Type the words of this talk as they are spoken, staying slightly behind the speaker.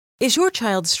Is your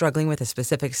child struggling with a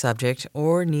specific subject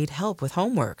or need help with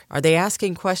homework? Are they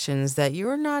asking questions that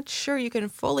you're not sure you can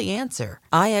fully answer?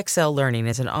 IXL Learning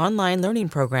is an online learning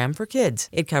program for kids.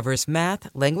 It covers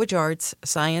math, language arts,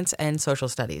 science, and social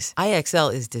studies.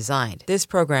 IXL is designed. This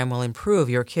program will improve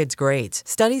your kids' grades.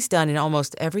 Studies done in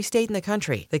almost every state in the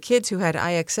country. The kids who had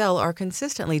IXL are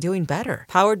consistently doing better.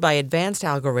 Powered by advanced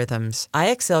algorithms,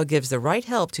 IXL gives the right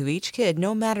help to each kid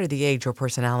no matter the age or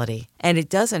personality. And it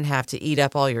doesn't have to eat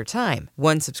up all your time.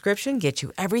 One subscription gets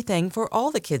you everything for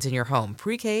all the kids in your home,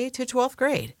 pre-K to 12th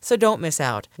grade. So don't miss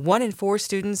out. 1 in 4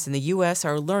 students in the U.S.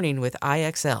 are learning with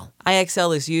IXL.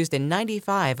 IXL is used in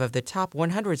 95 of the top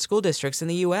 100 school districts in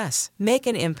the U.S. Make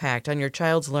an impact on your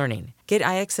child's learning. Get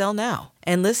IXL now.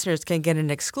 And listeners can get an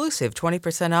exclusive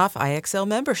 20% off IXL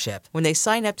membership when they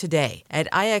sign up today at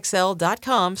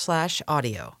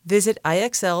IXL.com/audio. Visit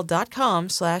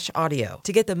IXL.com/audio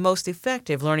to get the most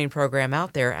effective learning program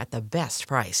out there at the best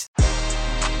price.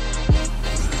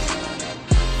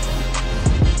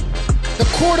 The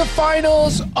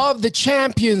quarterfinals of the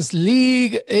Champions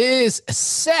League is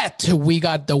set. We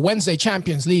got the Wednesday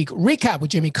Champions League recap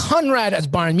with Jimmy Conrad as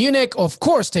Bayern Munich, of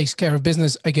course, takes care of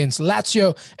business against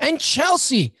Lazio, and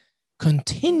Chelsea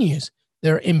continues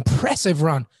their impressive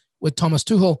run with Thomas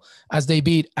Tuchel as they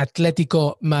beat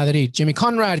Atletico Madrid. Jimmy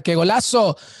Conrad, que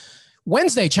golazo.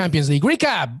 Wednesday Champions League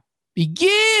recap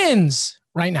begins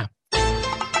right now.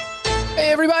 Hey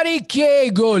everybody,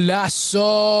 que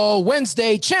golazo.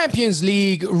 Wednesday Champions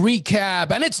League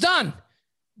recap, and it's done.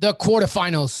 The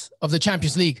quarterfinals of the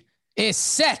Champions League is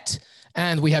set,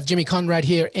 and we have Jimmy Conrad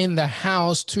here in the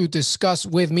house to discuss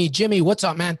with me. Jimmy, what's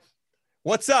up, man?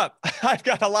 What's up? I've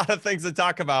got a lot of things to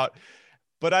talk about,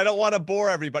 but I don't want to bore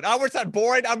everybody. Oh, we're not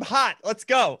boring. I'm hot. Let's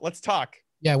go. Let's talk.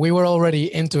 Yeah, we were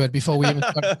already into it before we even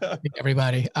started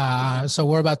everybody. So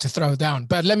we're about to throw down.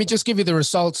 But let me just give you the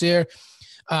results here.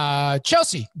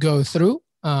 Chelsea go through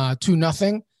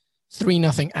 2-0,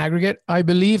 3-0 aggregate, I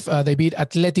believe. They beat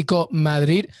Atletico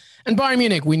Madrid. And Bayern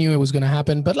Munich, we knew it was going to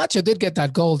happen. But Lazio did get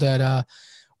that goal that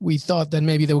we thought that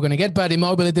maybe they were going to get, but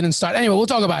Immobile didn't start. Anyway, we'll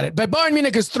talk about it. But Bayern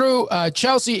Munich is through.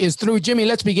 Chelsea is through. Jimmy,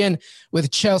 let's begin with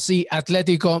Chelsea,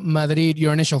 Atletico Madrid.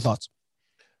 Your initial thoughts.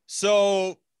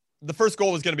 So the first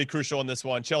goal was going to be crucial in this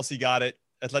one. Chelsea got it.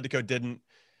 Atletico didn't.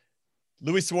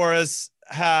 Luis Suarez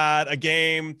had a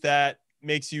game that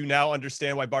makes you now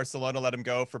understand why Barcelona let him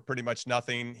go for pretty much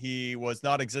nothing. He was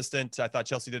non-existent. I thought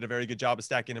Chelsea did a very good job of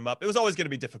stacking him up. It was always going to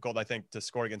be difficult, I think, to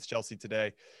score against Chelsea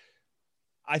today.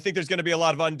 I think there's going to be a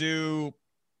lot of undue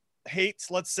hate,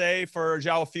 let's say, for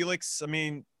João Felix. I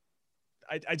mean,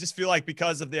 I just feel like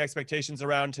because of the expectations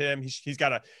around him, he's got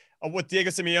to, with Diego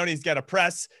Simeone, he's got to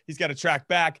press, he's got to track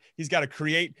back, he's got to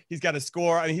create, he's got to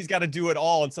score. I mean, he's got to do it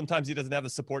all, and sometimes he doesn't have the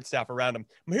support staff around him.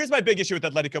 Here's my big issue with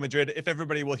Atletico Madrid, if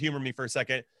everybody will humor me for a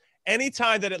second.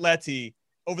 Anytime that Atleti,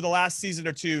 over the last season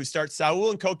or two, starts Saul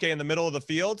and Koke in the middle of the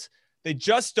field, they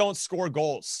just don't score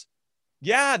goals.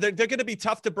 Yeah, they're going to be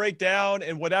tough to break down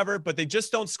and whatever, but they just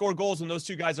don't score goals when those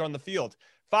two guys are on the field.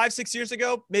 5-6 years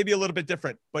ago, maybe a little bit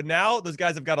different. But now those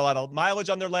guys have got a lot of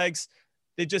mileage on their legs.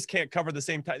 They just can't cover the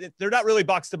same time. They're not really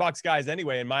box-to-box guys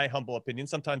anyway, in my humble opinion.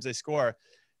 Sometimes they score.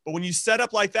 But when you set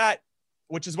up like that,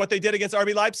 which is what they did against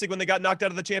RB Leipzig when they got knocked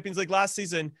out of the Champions League last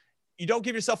season, you don't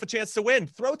give yourself a chance to win.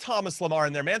 Throw Thomas Lemar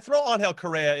in there, man. Throw Angel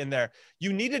Correa in there.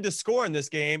 You needed to score in this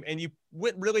game, and you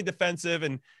went really defensive.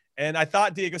 And I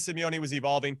thought Diego Simeone was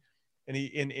evolving,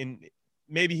 and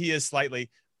maybe he is slightly,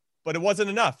 but it wasn't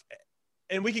enough.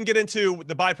 And we can get into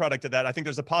the byproduct of that. I think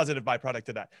there's a positive byproduct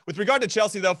of that. With regard to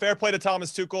Chelsea, though, fair play to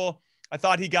Thomas Tuchel. I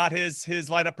thought he got his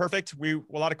lineup perfect. A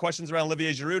lot of questions around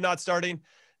Olivier Giroud not starting.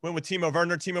 Went with Timo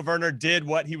Werner. Timo Werner did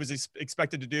what he was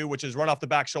expected to do, which is run off the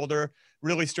back shoulder,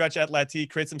 really stretch Atleti,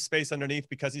 create some space underneath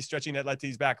because he's stretching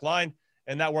Atleti's back line.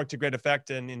 And that worked to great effect.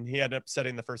 And he ended up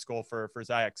setting the first goal for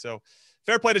Ziyech. So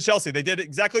fair play to Chelsea. They did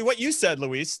exactly what you said,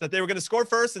 Luis, that they were going to score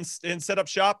first and set up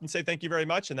shop and say thank you very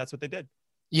much. And that's what they did.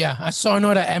 Yeah, I saw a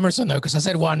note at Emerson, though, because I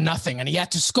said 1-0, and he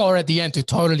had to score at the end to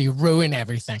totally ruin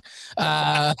everything.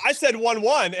 I said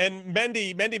 1-1, and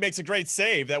Mendy makes a great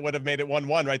save that would have made it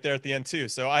 1-1 right there at the end, too.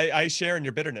 So I share in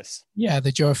your bitterness. Yeah,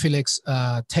 the Joao Felix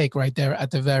take right there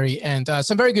at the very end.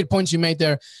 Some very good points you made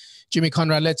there, Jimmy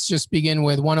Conrad. Let's just begin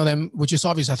with one of them, which is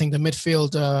obvious. I think the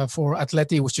midfield for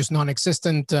Atleti was just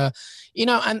non-existent. And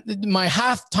my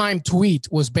halftime tweet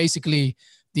was basically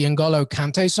the N'Golo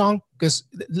Kante song, because,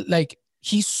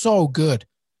 he's so good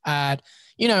at,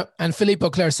 and Philippe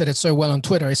Auclair said it so well on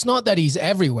Twitter. It's not that he's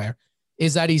everywhere.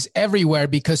 Is that he's everywhere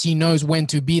because he knows when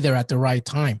to be there at the right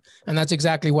time. And that's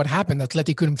exactly what happened.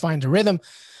 Atleti couldn't find the rhythm.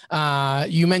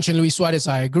 You mentioned Luis Suarez.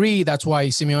 I agree. That's why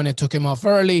Simeone took him off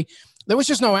early. There was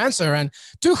just no answer. And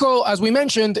Tuchel, as we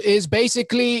mentioned, is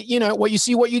basically, what you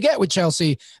see, what you get with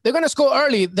Chelsea. They're going to score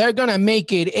early. They're going to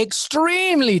make it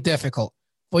extremely difficult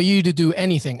for you to do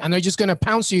anything. And they're just going to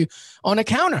pounce you on a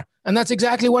counter. And that's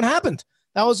exactly what happened.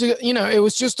 That was, it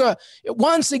was just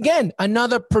once again,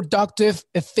 another productive,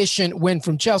 efficient win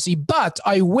from Chelsea. But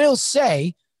I will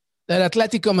say that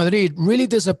Atletico Madrid really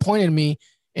disappointed me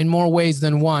in more ways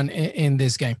than one in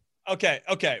this game.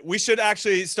 Okay. We should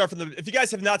actually start from if you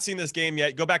guys have not seen this game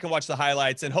yet, go back and watch the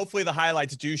highlights. And hopefully the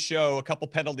highlights do show a couple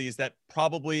penalties that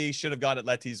probably should have gone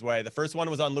Atleti's way. The first one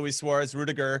was on Luis Suarez.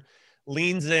 Rudiger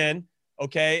leans in.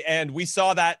 Okay. And we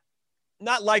saw that,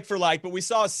 not like for like, but we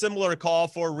saw a similar call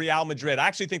for Real Madrid. I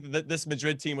actually think that this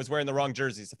Madrid team was wearing the wrong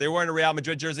jerseys. If they were wearing a Real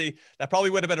Madrid jersey, that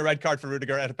probably would have been a red card for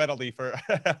Rudiger and a penalty for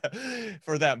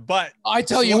for them. But I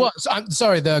tell you what, I'm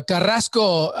sorry, the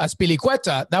Carrasco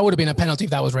Azpilicueta, that would have been a penalty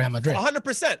if that was Real Madrid.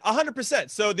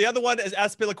 100%. So the other one is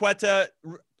Azpilicueta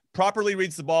properly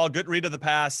reads the ball, good read of the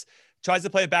pass, tries to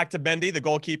play it back to Mendy, the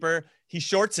goalkeeper. He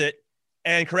shorts it,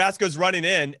 and Carrasco's running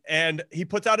in, and he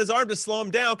puts out his arm to slow him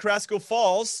down. Carrasco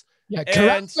falls. Yeah,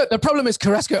 Carrasco, the problem is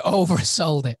Carrasco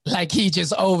oversold it. Like, he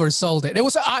just oversold it. It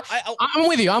was. I'm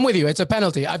with you. It's a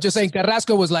penalty. I'm just saying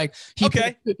Carrasco was like he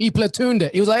platooned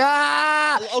it. He was like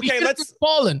Okay,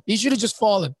 He should have just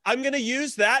fallen. I'm gonna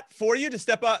use that for you to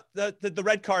step up the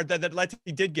red card that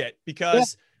Atleti did get,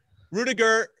 because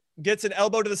Rudiger gets an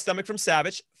elbow to the stomach from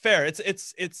Savic. Fair. It's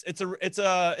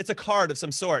a card of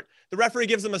some sort. The referee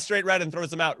gives him a straight red and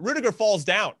throws him out. Rudiger falls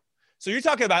down. So you're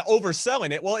talking about overselling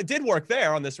it. Well, it did work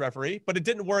there on this referee, but it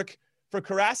didn't work for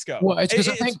Carrasco. Well,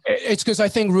 it's because I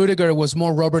think Rudiger was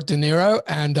more Robert De Niro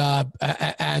and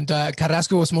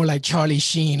Carrasco was more like Charlie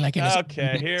Sheen.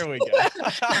 Here we go.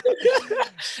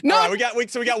 No, all right,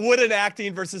 we got wooden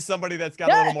acting versus somebody that's got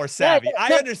a little more savvy.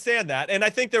 I understand that, and I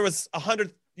think there was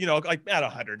 100.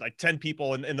 Like 10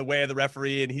 people in the way of the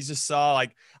referee, and he just saw,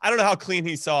 like, I don't know how clean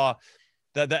he saw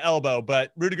the elbow,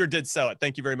 but Rudiger did sell it.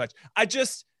 Thank you very much.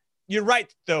 You're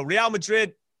right, though. Real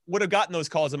Madrid would have gotten those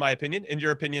calls, in my opinion. In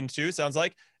your opinion, too, sounds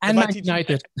like. And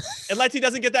United. Atleti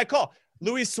doesn't get that call.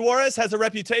 Luis Suarez has a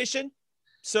reputation.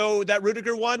 So that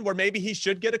Rudiger one, where maybe he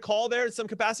should get a call there in some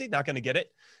capacity, not going to get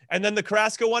it. And then the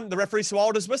Carrasco one, the referee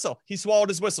swallowed his whistle. He swallowed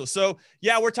his whistle. So,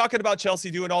 yeah, we're talking about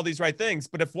Chelsea doing all these right things.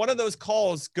 But if one of those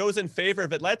calls goes in favor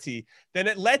of Atleti, then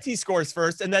Atleti scores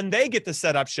first, and then they get to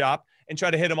set up shop and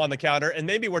try to hit him on the counter. And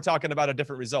maybe we're talking about a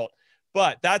different result.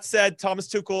 But that said, Thomas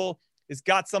Tuchel has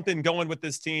got something going with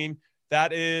this team.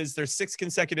 That is their 6th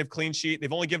consecutive clean sheet.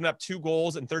 They've only given up 2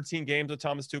 goals in 13 games with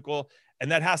Thomas Tuchel,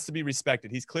 and that has to be respected.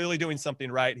 He's clearly doing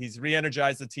something right. He's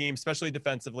re-energized the team, especially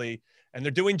defensively, and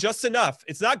they're doing just enough.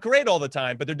 It's not great all the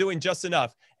time, but they're doing just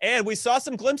enough. And we saw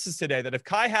some glimpses today that if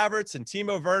Kai Havertz and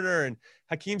Timo Werner and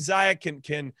Hakim Ziyech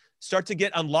can start to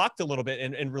get unlocked a little bit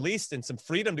and released, and some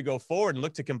freedom to go forward and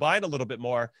look to combine a little bit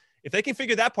more, if they can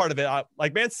figure that part of it out,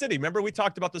 like Man City, remember we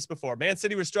talked about this before. Man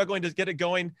City was struggling to get it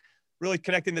going, really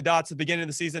connecting the dots at the beginning of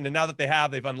the season. And now that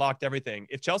they've unlocked everything.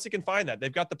 If Chelsea can find that,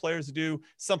 they've got the players to do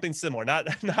something similar,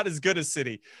 not as good as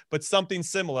City, but something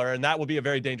similar. And that will be a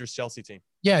very dangerous Chelsea team.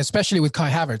 Yeah, especially with Kai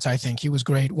Havertz. I think he was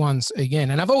great once again.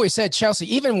 And I've always said Chelsea,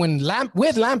 even when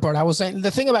with Lampard, I was saying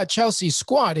the thing about Chelsea's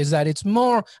squad is that it's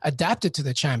more adapted to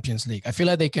the Champions League. I feel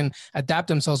like they can adapt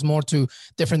themselves more to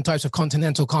different types of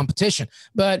continental competition.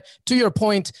 But to your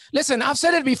point, listen, I've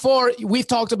said it before. We've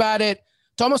talked about it.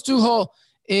 Thomas Tuchel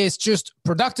is just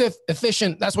productive,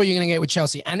 efficient. That's what you're going to get with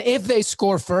Chelsea. And if they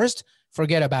score first,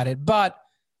 forget about it. But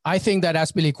I think that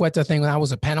Azpilicueta thing, that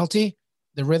was a penalty.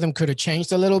 The rhythm could have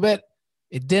changed a little bit.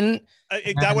 It didn't.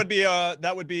 That would be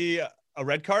a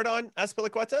red card on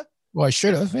Azpilicueta? Well, it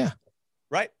should have, yeah.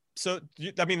 Right. So,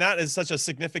 I mean, that is such a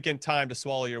significant time to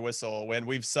swallow your whistle when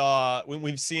we've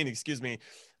seen,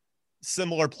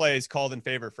 similar plays called in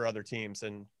favor for other teams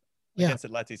and against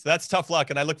Atleti. So that's tough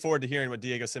luck. And I look forward to hearing what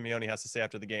Diego Simeone has to say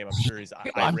after the game. I'm sure he's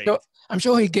irate. I'm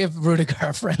sure he'd give Rudiger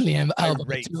a friendly elbow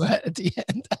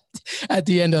at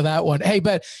the end of that one. Hey,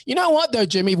 but you know what, though,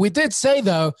 Jimmy? We did say,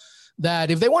 though,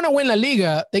 that if they want to win La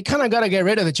Liga, they kind of got to get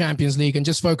rid of the Champions League and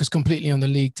just focus completely on the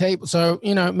league table. So,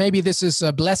 maybe this is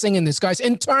a blessing in disguise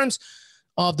in terms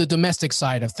of the domestic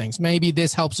side of things. Maybe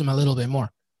this helps them a little bit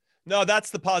more. No,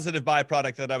 that's the positive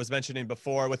byproduct that I was mentioning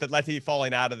before with Atleti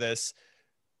falling out of this.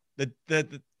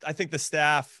 I think the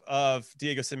staff of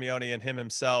Diego Simeone and him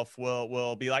himself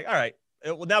will be like, all right,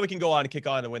 well, now we can go on and kick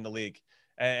on and win the league.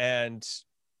 And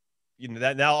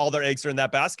that now all their eggs are in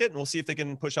that basket, and we'll see if they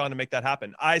can push on to make that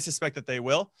happen. I suspect that they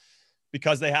will,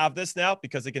 because they have this now,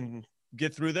 because they can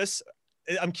get through this.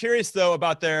 I'm curious though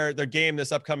about their game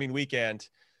this upcoming weekend.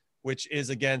 which is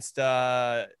against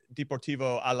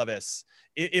Deportivo Alaves.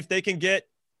 If they can get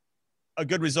a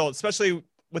good result, especially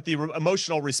with the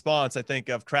emotional response, I think,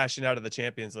 of crashing out of the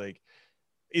Champions League,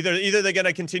 either they're going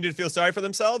to continue to feel sorry for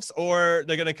themselves or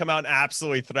they're going to come out and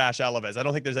absolutely thrash Alaves. I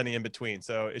don't think there's any in between.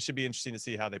 So it should be interesting to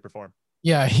see how they perform.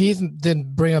 Yeah, he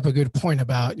did bring up a good point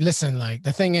about, listen, like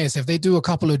the thing is, if they do a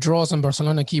couple of draws and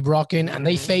Barcelona keep rocking and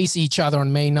they face each other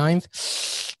on May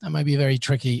 9th, that might be very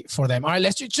tricky for them. All right,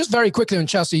 let's just very quickly on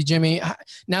Chelsea, Jimmy.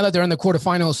 Now that they're in the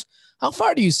quarterfinals, how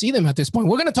far do you see them at this point?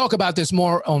 We're going to talk about this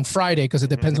more on Friday because it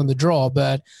depends on the draw.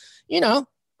 But,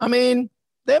 I mean,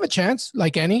 they have a chance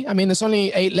like any. I mean, there's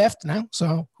only 8 left now.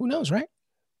 So who knows, right?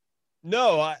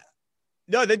 No,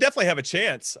 they definitely have a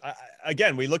chance.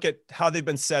 Again, we look at how they've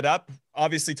been set up.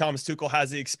 Obviously, Thomas Tuchel has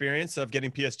the experience of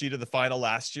getting PSG to the final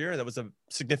last year. That was a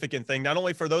significant thing, not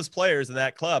only for those players in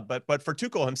that club, but for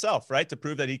Tuchel himself, right? To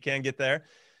prove that he can get there.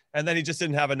 And then he just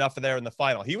didn't have enough there in the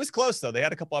final. He was close, though. They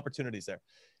had a couple opportunities there.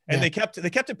 And they kept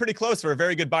it pretty close for a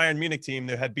very good Bayern Munich team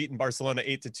that had beaten Barcelona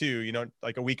 8-2,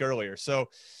 like a week earlier. So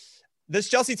this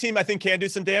Chelsea team, I think, can do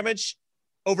some damage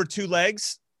over 2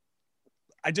 legs.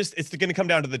 It's going to come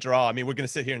down to the draw. I mean, we're going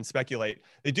to sit here and speculate.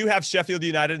 They do have Sheffield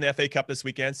United in the FA Cup this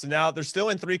weekend. So now they're still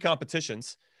in 3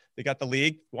 competitions. They got the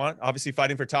league, obviously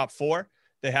fighting for top 4.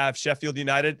 They have Sheffield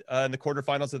United in the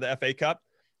quarterfinals of the FA Cup.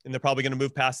 And they're probably going to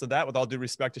move past that, with all due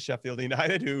respect to Sheffield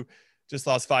United, who just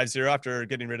lost 5-0 after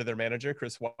getting rid of their manager,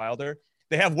 Chris Wilder.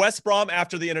 They have West Brom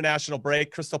after the international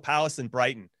break, Crystal Palace and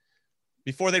Brighton,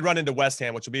 before they run into West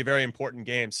Ham, which will be a very important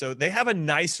game. So they have a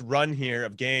nice run here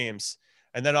of games.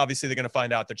 And then obviously they're going to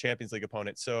find out their Champions League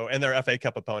opponent. And their FA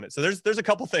Cup opponent. So there's a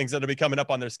couple things that'll be coming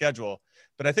up on their schedule,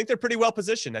 but I think they're pretty well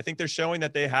positioned. I think they're showing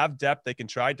that they have depth. They can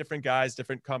try different guys,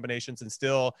 different combinations, and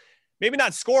still maybe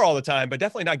not score all the time, but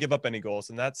definitely not give up any goals.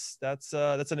 And that's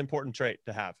an important trait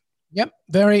to have. Yep.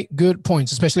 Very good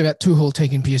points, especially about Tuchel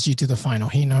taking PSG to the final.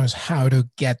 He knows how to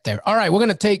get there. All right. We're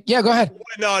going to go ahead.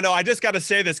 No. I just got to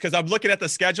say this because I'm looking at the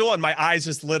schedule and my eyes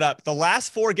just lit up. The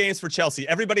last 4 games for Chelsea,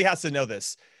 everybody has to know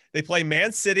this. They play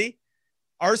Man City,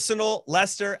 Arsenal,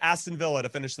 Leicester, Aston Villa to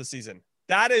finish the season.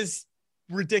 That is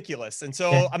ridiculous. And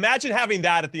so imagine having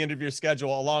that at the end of your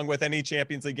schedule, along with any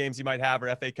Champions League games you might have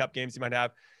or FA Cup games you might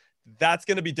have. That's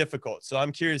going to be difficult. So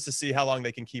I'm curious to see how long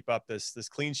they can keep up this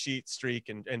clean sheet streak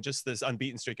and just this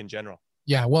unbeaten streak in general.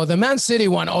 Yeah, well, the Man City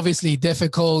one, obviously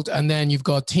difficult. And then you've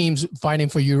got teams fighting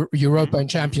for Europa and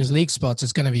Champions League spots.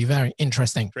 It's going to be very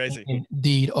interesting. Crazy.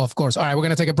 Indeed, of course. All right, we're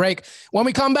going to take a break. When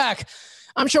we come back,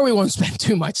 I'm sure we won't spend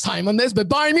too much time on this, but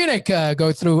Bayern Munich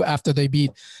go through after they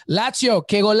beat Lazio.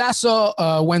 Que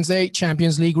golazo, Wednesday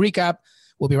Champions League recap.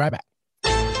 We'll be right back.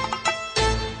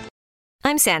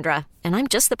 I'm Sandra, and I'm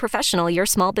just the professional your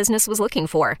small business was looking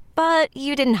for. But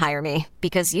you didn't hire me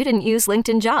because you didn't use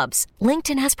LinkedIn Jobs.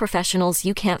 LinkedIn has professionals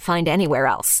you can't find anywhere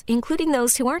else, including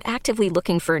those who aren't actively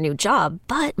looking for a new job,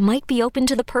 but might be open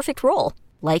to the perfect role,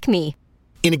 like me.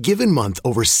 In a given month,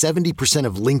 over 70%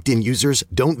 of LinkedIn users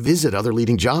don't visit other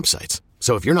leading job sites.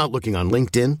 So if you're not looking on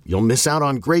LinkedIn, you'll miss out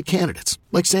on great candidates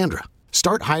like Sandra.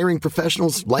 Start hiring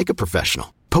professionals like a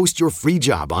professional. Post your free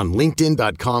job on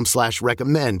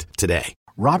linkedin.com/recommend today.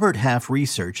 Robert Half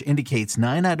research indicates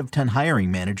 9 out of 10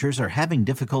 hiring managers are having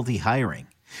difficulty hiring.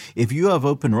 If you have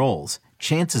open roles,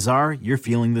 chances are you're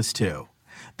feeling this too.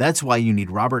 That's why you need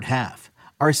Robert Half.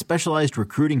 Our specialized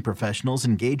recruiting professionals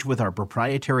engage with our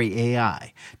proprietary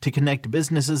AI to connect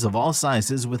businesses of all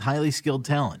sizes with highly skilled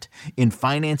talent in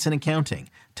finance and accounting,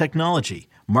 technology,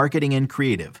 marketing and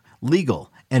creative,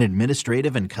 legal, and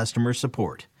administrative and customer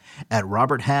support. At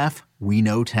Robert Half, we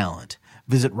know talent.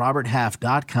 Visit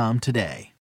roberthalf.com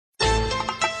today.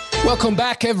 Welcome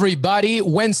back, everybody.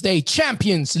 Wednesday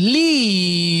Champions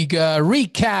League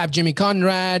recap. Jimmy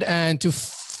Conrad. And to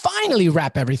finally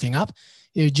wrap everything up,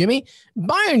 here, Jimmy,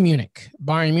 Bayern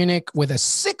Munich with a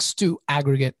 6-2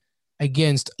 aggregate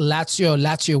against Lazio.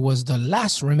 Lazio was the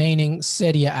last remaining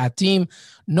Serie A team.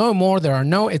 No more. There are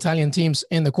no Italian teams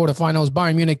in the quarterfinals.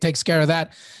 Bayern Munich takes care of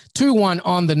that. 2-1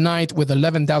 on the night with a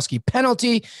Lewandowski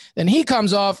penalty. Then he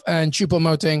comes off and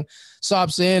Choupo-Moting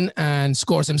sobs in and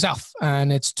scores himself.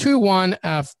 And it's 2-1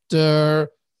 after...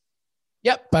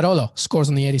 Yep, Barolo scores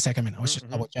on the 82nd minute. I was just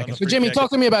double checking. So, Jimmy,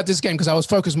 talk to me about this game because I was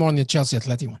focused more on the Chelsea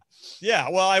Atleti one. Yeah,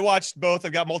 well, I watched both.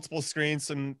 I've got multiple screens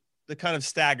and they're kind of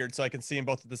staggered so I can see them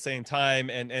both at the same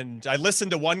time. And I listened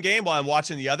to one game while I'm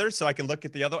watching the other so I can look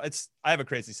at the other. I have a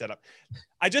crazy setup.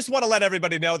 I just want to let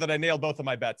everybody know that I nailed both of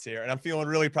my bets here and I'm feeling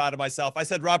really proud of myself. I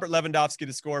said Robert Lewandowski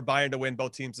to score, Bayern to win,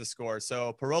 both teams to score.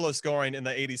 So Parolo scoring in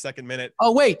the 82nd minute.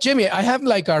 Oh, wait, Jimmy, I have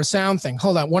like our sound thing.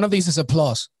 Hold on. One of these is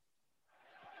applause.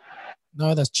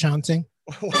 No, that's chanting.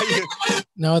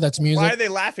 No, that's music. Why are they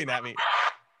laughing at me?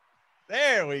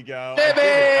 There we go. Baby!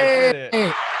 I did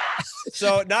it.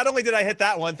 So not only did I hit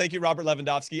that one, thank you, Robert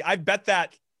Lewandowski. I bet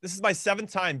that this is my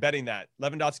 7th time betting that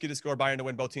Lewandowski to score, Bayern to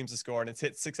win, both teams to score, and it's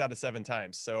hit 6 out of 7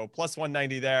 times. So plus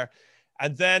 190 there.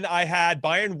 And then I had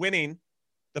Bayern winning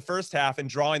the first half and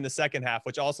drawing the second half,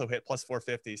 which also hit plus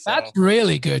 450. So That's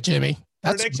really good, Jimmy.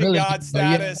 That's prediction really god good.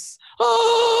 status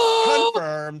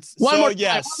confirmed. One more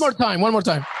time. One more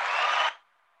time.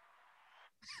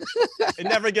 It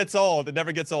never gets old. It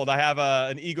never gets old. I have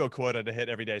an ego quota to hit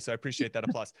every day, so I appreciate that. A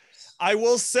plus. I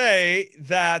will say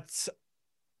that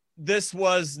this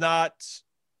was not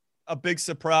a big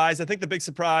surprise. I think the big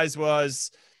surprise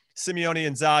was Simeone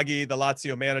Inzaghi, the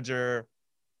Lazio manager,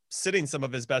 sitting some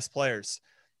of his best players,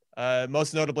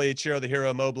 most notably Ciro the Hero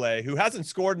Immobile, who hasn't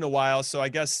scored in a while, so I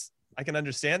guess I can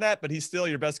understand that, but he's still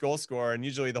your best goal scorer, and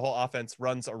usually the whole offense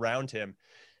runs around him.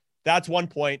 That's one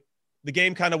point. The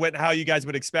game kind of went how you guys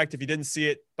would expect if you didn't see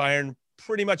it. Bayern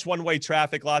pretty much one-way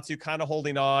traffic. Lazio kind of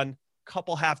holding on,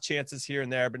 couple half chances here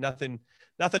and there, but nothing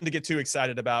to get too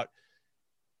excited about.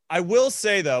 I will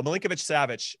say though,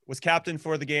 Milinkovic-Savic was captain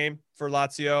for the game for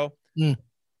Lazio.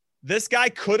 This guy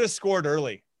could have scored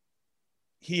early.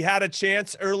 He had a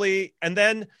chance early, and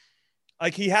then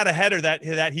like he had a header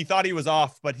that he thought he was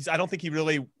off, but I don't think he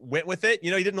really went with it. You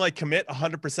know, he didn't like commit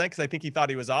 100% because I think he thought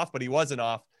he was off, but he wasn't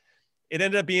off. It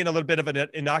ended up being a little bit of an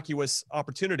innocuous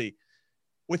opportunity.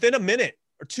 Within a minute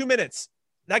or 2 minutes,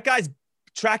 that guy's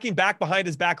tracking back behind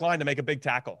his back line to make a big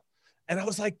tackle. And I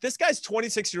was like, this guy's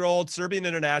 26-year-old Serbian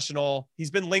international. He's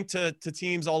been linked to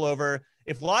teams all over.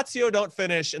 If Lazio don't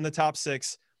finish in the top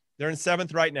 6, they're in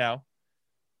 7th right now.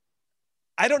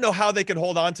 I don't know how they can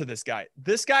hold on to this guy.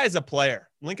 This guy is a player.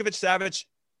 Milinkovic-Savic.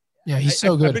 Yeah, he's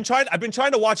so good. I've been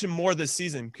trying to watch him more this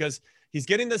season because he's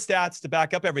getting the stats to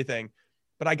back up everything.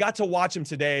 But I got to watch him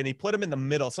today, and he put him in the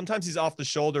middle. Sometimes he's off the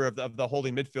shoulder of the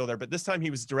holding midfielder, but this time he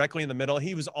was directly in the middle.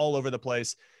 He was all over the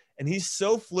place, and he's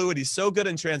so fluid. He's so good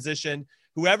in transition.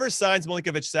 Whoever signs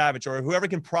Milinkovic-Savic or whoever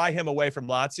can pry him away from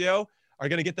Lazio are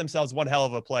going to get themselves one hell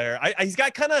of a player. He's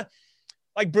got kind of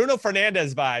like Bruno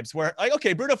Fernandes vibes where, like,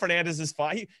 okay, Bruno Fernandes is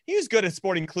fine. He was good at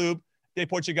Sporting Club de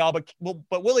Portugal,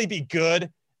 but will he be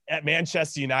good at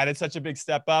Manchester United? Such a big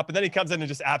step up. And then he comes in and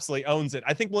just absolutely owns it.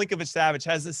 I think Milinkovic-Savic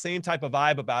has the same type of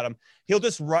vibe about him. He'll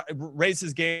just raise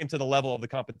his game to the level of the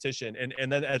competition.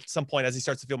 And then at some point, as he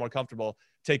starts to feel more comfortable,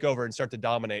 take over and start to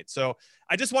dominate. So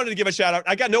I just wanted to give a shout out.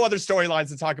 I got no other storylines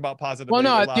to talk about positively. Well,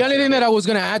 no, the only thing that I was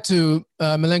going to add to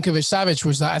Milinkovic-Savic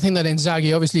was that I think that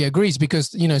Inzaghi obviously agrees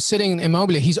because, you know, sitting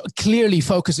Immobile, he's clearly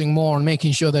focusing more on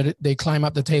making sure that they climb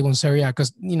up the table in Serie A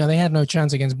because, you know, they had no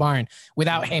chance against Bayern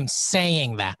without him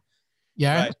saying that.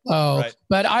 Yeah. Right.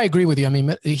 But I agree with you. I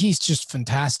mean, he's just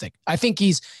fantastic. I think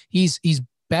he's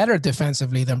better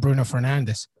defensively than Bruno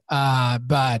Fernandes.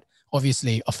 But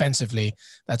obviously offensively,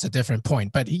 that's a different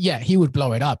point. But yeah, he would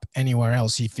blow it up anywhere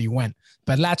else if he went.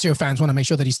 But Lazio fans want to make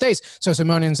sure that he stays. So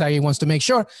Simone Inzaghi wants to make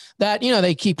sure that, you know,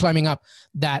 they keep climbing up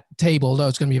that table, although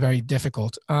it's going to be very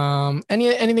difficult.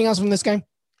 Anything else from this game?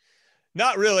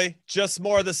 Not really. Just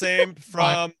more of the same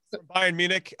from Bayern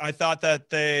Munich. I thought that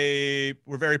they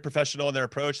were very professional in their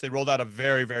approach. They rolled out a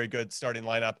very, very good starting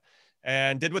lineup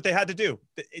and did what they had to do.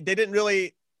 They didn't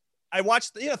really – I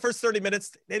watched the first 30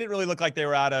 minutes. They didn't really look like they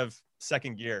were out of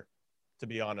second gear, to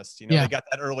be honest. You know, They got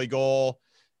that early goal,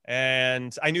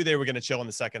 and I knew they were going to chill in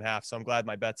the second half, so I'm glad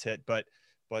my bets hit. But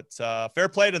fair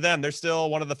play to them. They're still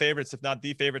one of the favorites, if not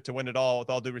the favorite, to win it all, with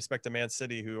all due respect to Man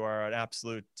City, who are an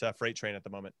absolute freight train at the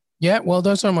moment. Yeah, well,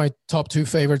 those are my top 2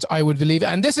 favorites, I would believe.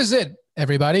 And this is it,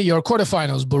 everybody. Your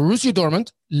quarterfinals: Borussia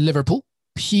Dortmund, Liverpool,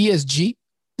 PSG,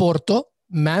 Porto,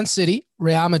 Man City,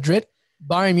 Real Madrid,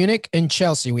 Bayern Munich, and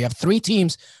Chelsea. We have 3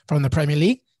 teams from the Premier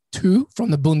League, 2 from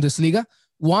the Bundesliga,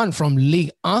 1 from Ligue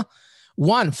 1,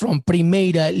 1 from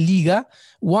Primera Liga,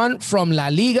 1 from La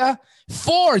Liga,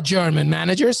 4 German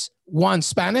managers, 1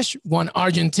 Spanish, 1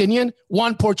 Argentinian,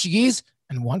 1 Portuguese,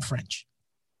 and 1 French.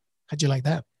 How'd you like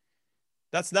that?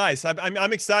 That's nice.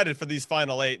 I'm excited for these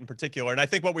final 8 in particular. And I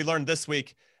think what we learned this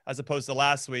week, as opposed to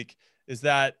last week, is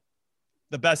that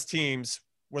the best teams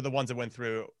were the ones that went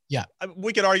through. Yeah.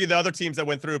 We could argue the other teams that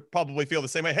went through probably feel the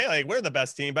same way. Hey, like, we're the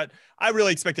best team, but I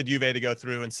really expected Juve to go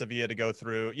through and Sevilla to go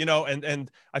through, you know, and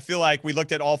I feel like we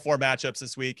looked at all 4 matchups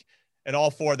this week, and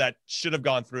all 4 that should have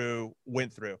gone through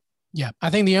went through. Yeah, I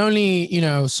think the only,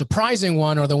 surprising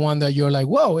one, or the one that you're like,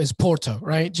 whoa, is Porto,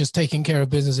 right? Just taking care of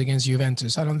business against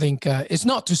Juventus. I don't think it's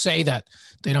not to say that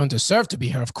they don't deserve to be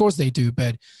here. Of course they do.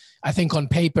 But I think on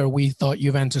paper, we thought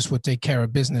Juventus would take care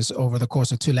of business over the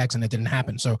course of 2 legs, and it didn't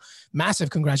happen. So massive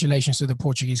congratulations to the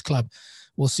Portuguese club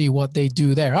we'll see what they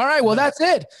do there. All right, well, that's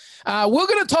it. We're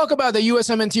going to talk about the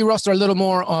USMNT roster a little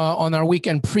more on our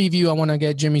weekend preview. I want to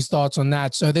get Jimmy's thoughts on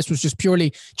that. So this was just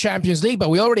purely Champions League, but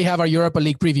we already have our Europa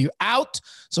League preview out.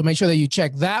 So make sure that you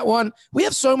check that one. We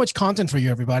have so much content for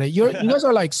you, everybody. You guys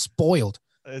are like spoiled.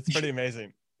 It's pretty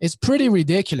amazing. It's pretty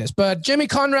ridiculous. But Jimmy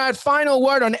Conrad, final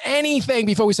word on anything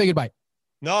before we say goodbye.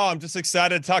 No, I'm just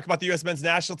excited to talk about the U.S. men's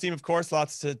national team, of course.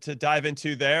 Lots to dive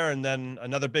into there. And then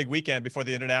another big weekend before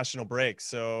the international break.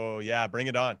 So, yeah, bring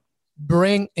it on.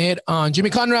 Bring it on.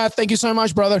 Jimmy Conrad, thank you so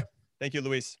much, brother. Thank you,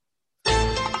 Luis.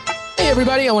 Hey,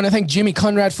 everybody. I want to thank Jimmy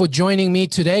Conrad for joining me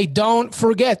today. Don't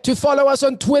forget to follow us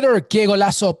on Twitter, Que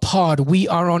Golazo Pod. We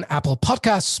are on Apple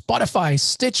Podcasts, Spotify,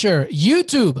 Stitcher,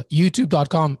 YouTube,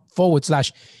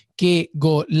 youtube.com/Que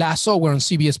Golazo. We're on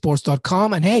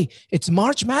CBSSports.com. And hey, it's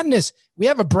March Madness. We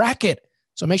have a bracket.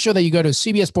 So make sure that you go to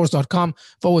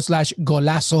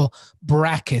CBSSports.com/Golazo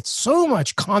brackets. So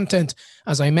much content,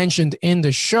 as I mentioned in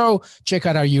the show. Check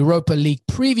out our Europa League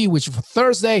preview, which is for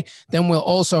Thursday. Then we'll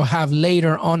also have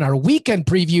later on our weekend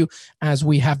preview as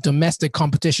we have domestic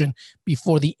competition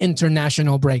before the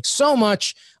international break. So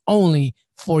much only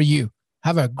for you.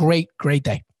 Have a great, great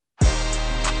day.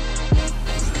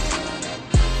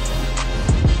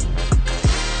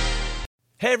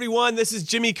 Hey everyone, this is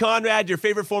Jimmy Conrad, your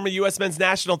favorite former U.S. men's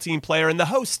national team player and the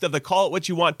host of the Call It What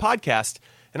You Want podcast.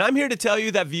 And I'm here to tell you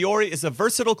that Vuori is a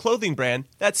versatile clothing brand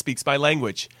that speaks my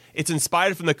language. It's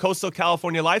inspired from the coastal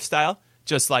California lifestyle,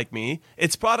 just like me.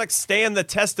 Its products stand the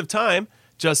test of time,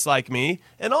 just like me.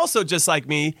 And also just like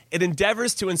me, it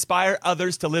endeavors to inspire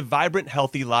others to live vibrant,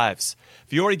 healthy lives.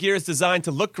 Vuori gear is designed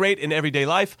to look great in everyday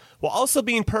life while also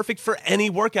being perfect for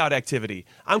any workout activity.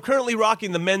 I'm currently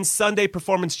rocking the men's Sunday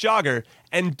Performance Jogger,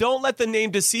 and don't let the name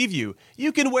deceive you.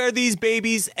 You can wear these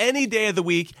babies any day of the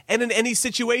week and in any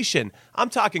situation.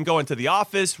 I'm talking going to the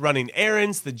office, running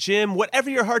errands, the gym, whatever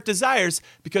your heart desires,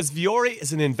 because Vuori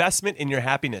is an investment in your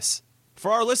happiness. For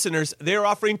our listeners, they are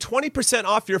offering 20%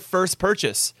 off your first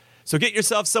purchase. So get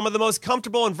yourself some of the most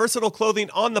comfortable and versatile clothing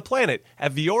on the planet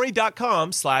at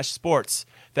vuori.com/sports.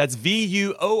 That's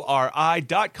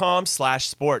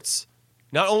VUORI.com/sports.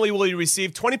 Not only will you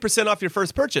receive 20% off your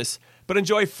first purchase, but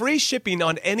enjoy free shipping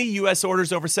on any U.S.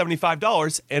 orders over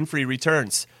 $75 and free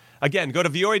returns. Again, go to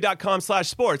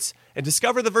vuori.com/sports and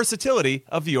discover the versatility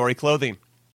of Vuori clothing.